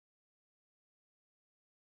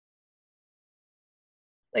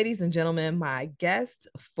Ladies and gentlemen, my guest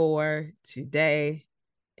for today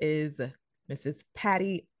is Mrs.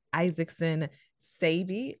 Patty Isacson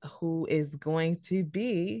Sabee, who is going to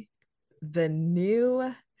be the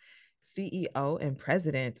new CEO and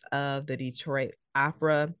president of the Detroit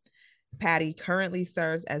Opera. Patty currently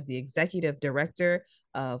serves as the executive director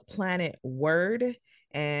of Planet Word,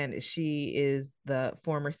 and she is the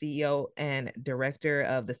former CEO and director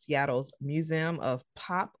of the Seattle's Museum of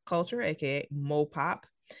Pop Culture, aka MoPop.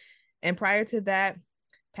 And prior to that,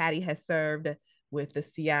 Patty has served with the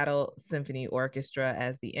Seattle Symphony Orchestra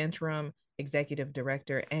as the interim executive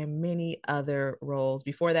director and many other roles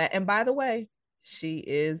before that. And by the way, she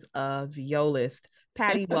is a violist.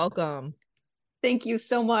 Patty, welcome. Thank you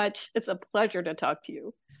so much. It's a pleasure to talk to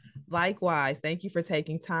you. Likewise, thank you for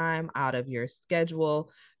taking time out of your schedule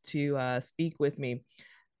to speak with me.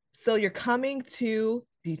 So, you're coming to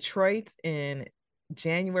Detroit in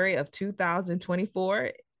January of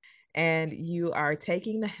 2024, and you are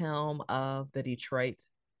taking the helm of the Detroit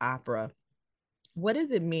Opera. What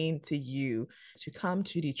does it mean to you to come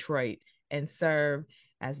to Detroit and serve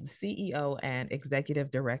as the CEO and executive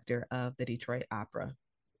director of the Detroit Opera?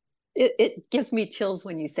 It gives me chills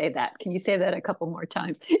when you say that. Can you say that a couple more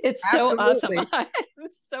times? It's so awesome. Absolutely. I'm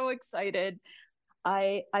so excited.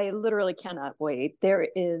 I literally cannot wait. There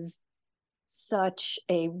is such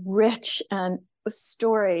a rich and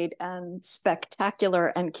storied and spectacular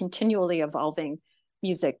and continually evolving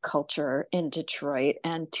music culture in Detroit,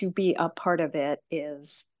 and to be a part of it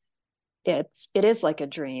is like a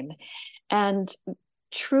dream. And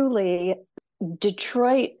truly,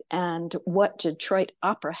 Detroit and what Detroit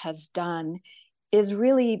Opera has done is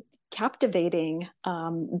really captivating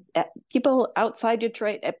people outside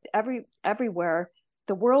Detroit, everywhere.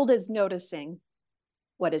 The world is noticing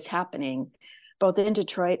what is happening, both in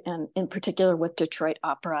Detroit and in particular with Detroit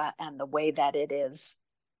Opera and the way that it is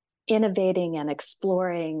innovating and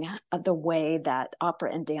exploring the way that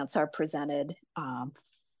opera and dance are presented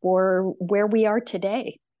for where we are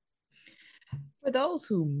today. For those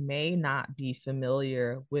who may not be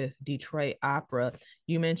familiar with Detroit Opera,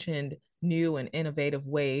 you mentioned new and innovative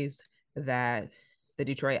ways that the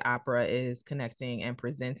Detroit Opera is connecting and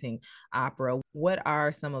presenting opera. What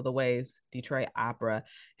are some of the ways Detroit Opera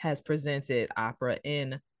has presented opera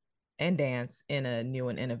in and dance in a new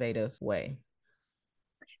and innovative way?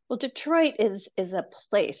 Well, Detroit is a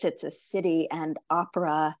place, it's a city, and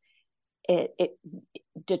opera, it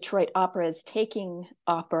Detroit Opera is taking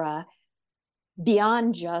opera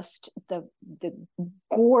beyond just the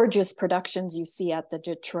gorgeous productions you see at the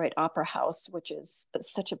Detroit Opera House, which is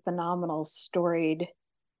such a phenomenal, storied,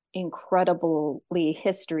 incredibly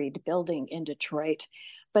historied building in Detroit.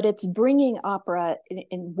 But it's bringing opera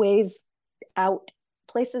in ways out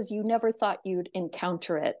places you never thought you'd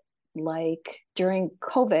encounter it, like during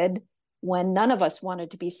COVID, when none of us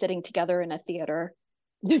wanted to be sitting together in a theater.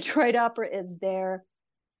 Detroit Opera is there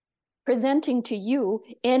presenting to you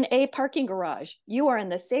in a parking garage. You are in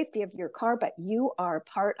the safety of your car, but you are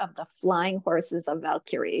part of the flying horses of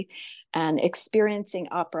Valkyrie and experiencing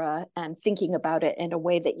opera and thinking about it in a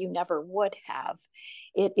way that you never would have.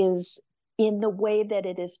 It is in the way that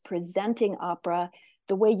it is presenting opera,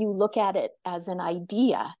 the way you look at it as an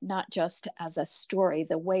idea, not just as a story,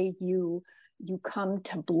 the way you come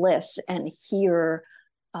to bliss and hear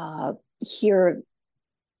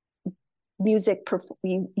music.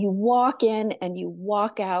 You walk in and you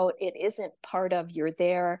walk out. It isn't part of, you're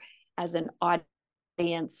there as an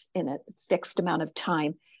audience in a fixed amount of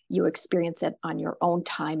time. You experience it on your own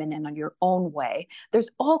time and then on your own way. There's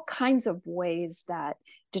all kinds of ways that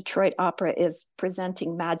Detroit Opera is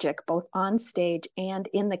presenting magic, both on stage and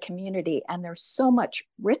in the community. And there's so much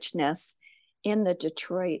richness in the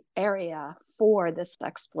Detroit area for this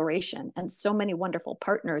exploration, and so many wonderful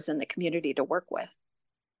partners in the community to work with.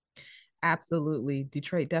 Absolutely.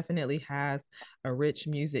 Detroit definitely has a rich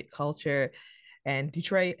music culture, and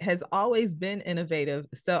Detroit has always been innovative.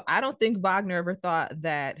 So I don't think Wagner ever thought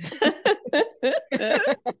that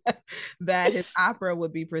that his opera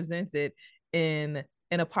would be presented in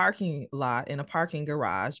a parking lot, in a parking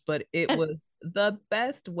garage, but it was the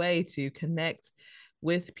best way to connect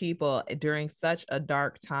with people during such a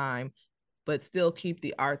dark time, but still keep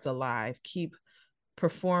the arts alive, keep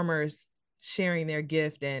performers sharing their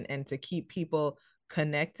gift, and to keep people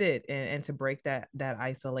connected, and to break that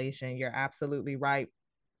isolation. You're absolutely right.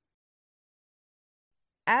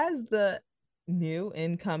 As the new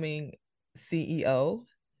incoming CEO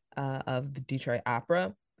of the Detroit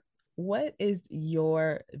Opera, what is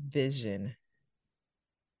your vision?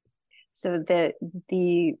 So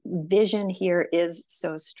the vision here is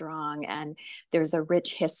so strong, and there's a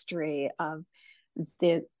rich history of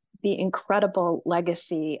the the incredible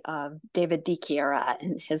legacy of David DiChiara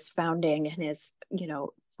and his founding and his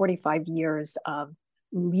 45 years of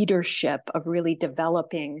leadership of really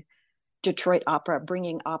developing Detroit opera,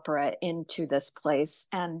 bringing opera into this place,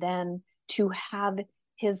 and then to have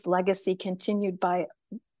his legacy continued by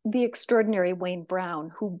the extraordinary Wayne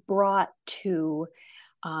Brown, who brought to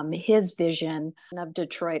his vision of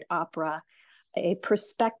Detroit opera a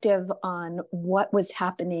perspective on what was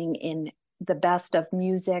happening in the best of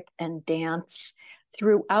music and dance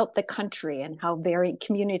throughout the country, and how varied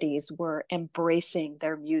communities were embracing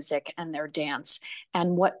their music and their dance,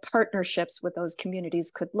 and what partnerships with those communities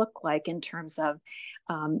could look like in terms of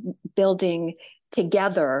building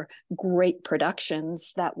together great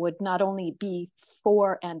productions that would not only be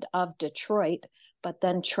for and of Detroit, but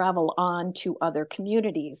then travel on to other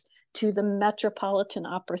communities, to the Metropolitan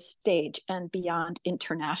Opera stage and beyond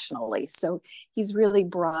internationally. So he's really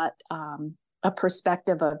brought a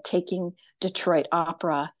perspective of taking Detroit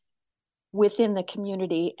opera within the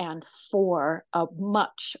community and for a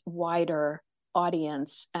much wider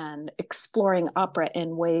audience, and exploring opera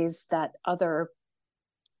in ways that other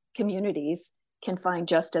communities can find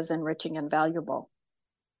just as enriching and valuable.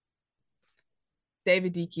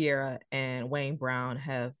 David DiChiara and Wayne Brown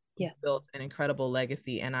have built an incredible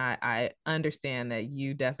legacy, and I understand that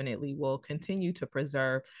you definitely will continue to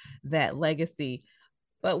preserve that legacy.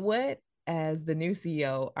 But what, as the new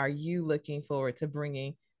CEO, are you looking forward to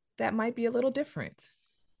bringing that might be a little different?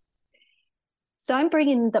 So I'm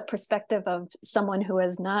bringing the perspective of someone who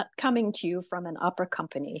is not coming to you from an opera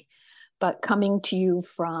company, but coming to you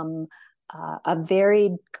from a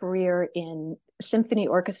varied career in symphony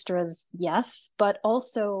orchestras, yes, but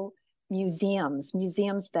also museums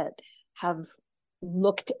that have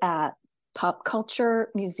looked at pop culture,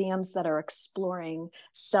 museums that are exploring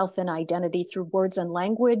self and identity through words and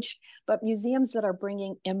language, but museums that are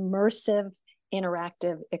bringing immersive,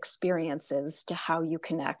 interactive experiences to how you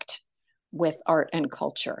connect with art and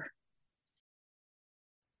culture.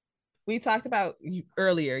 We talked about you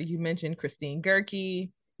earlier, you mentioned Christine Gerke,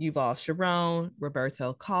 Yuval Sharon,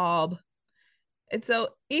 Roberto Kalb. And so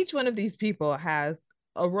each one of these people has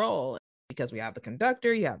a role, because we have the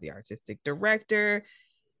conductor, you have the artistic director,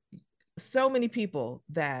 so many people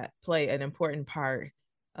that play an important part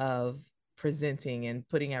of presenting and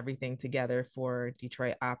putting everything together for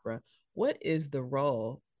Detroit Opera. What is the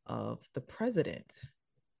role of the president?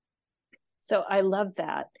 So I love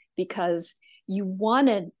that, because you want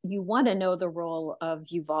to know the role of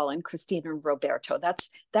Yuval and Christina and Roberto.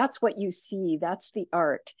 That's what you see. That's the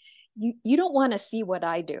art. You don't want to see what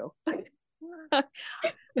I do.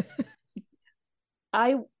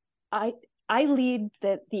 I I lead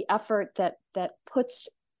the effort that puts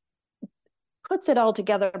it all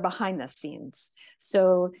together behind the scenes.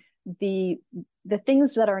 So the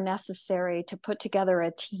things that are necessary to put together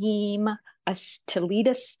a team, to lead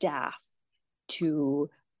a staff, to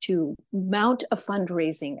mount a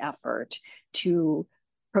fundraising effort, to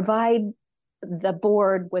provide the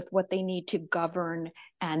board with what they need to govern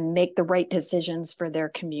and make the right decisions for their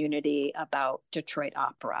community about Detroit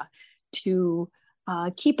Opera, to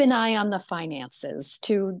keep an eye on the finances,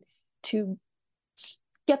 to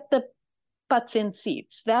get the butts in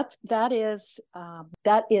seats. That is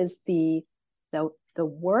the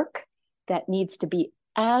work that needs to be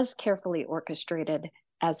as carefully orchestrated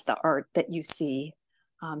as the art that you see,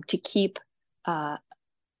 to keep an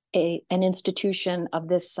institution of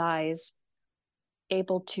this size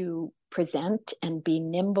able to present and be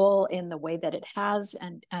nimble in the way that it has,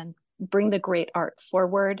 and bring the great art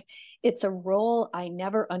forward. It's a role I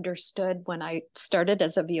never understood when I started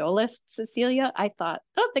as a violist, Cecelia. I thought,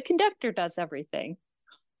 oh, the conductor does everything.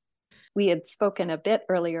 We had spoken a bit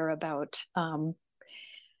earlier about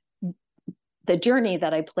the journey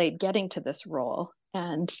that I played getting to this role.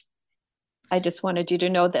 And I just wanted you to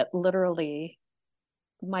know that literally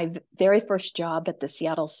my very first job at the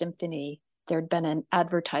Seattle Symphony, there'd been an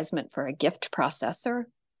advertisement for a gift processor.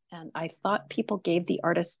 And I thought people gave the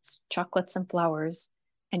artists chocolates and flowers,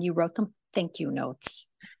 and you wrote them thank you notes.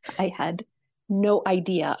 I had no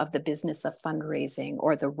idea of the business of fundraising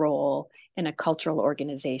or the role in a cultural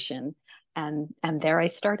organization. And there I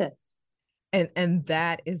started. And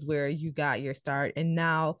that is where you got your start. And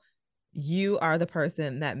now you are the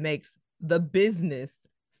person that makes the business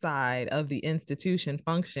side of the institution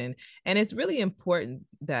function. And it's really important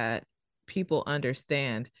that people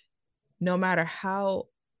understand, no matter how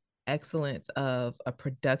excellent of a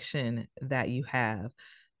production that you have,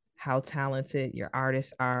 how talented your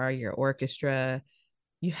artists are, your orchestra,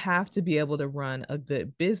 you have to be able to run a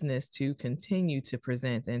good business to continue to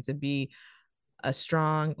present and to be a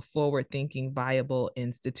strong, forward thinking, viable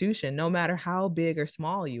institution, no matter how big or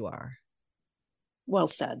small you are. Well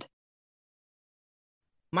said.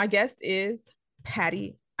 My guest is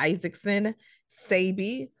Patty Isacson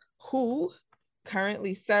Sabee, who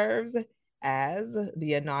currently serves as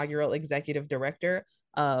the inaugural executive director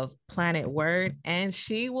of Planet Word, and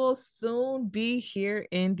she will soon be here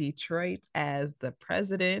in Detroit as the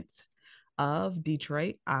president of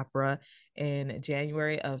Detroit Opera in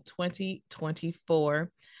January of 2024.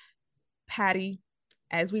 Patty,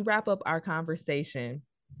 as we wrap up our conversation,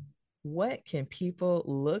 what can people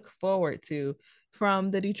look forward to from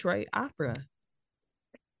the Detroit Opera?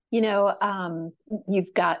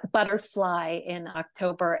 You've got Butterfly in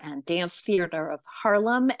October and Dance Theater of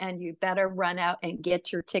Harlem, and you better run out and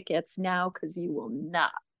get your tickets now because you will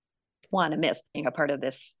not want to miss being a part of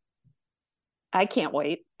this. I can't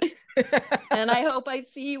wait. And I hope I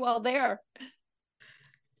see you all there.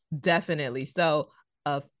 Definitely. So,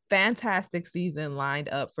 a fantastic season lined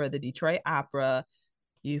up for the Detroit Opera.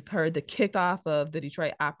 You've heard the kickoff of the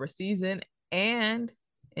Detroit Opera season, and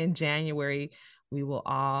in January, we will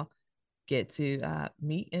all get to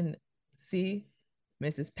meet and see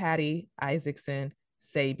Mrs. Patty Isacson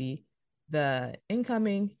Sabee, the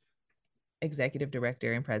incoming executive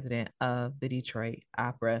director and president of the Detroit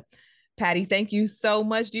Opera. Patty, thank you so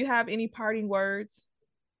much. Do you have any parting words?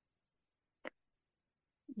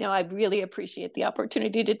 No, I really appreciate the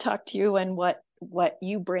opportunity to talk to you and what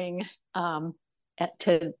you bring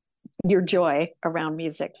to your joy around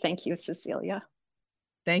music. Thank you, Cecelia.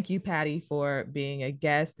 Thank you, Patty, for being a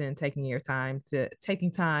guest and taking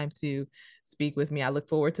time to speak with me. I look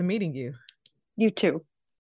forward to meeting you. You too.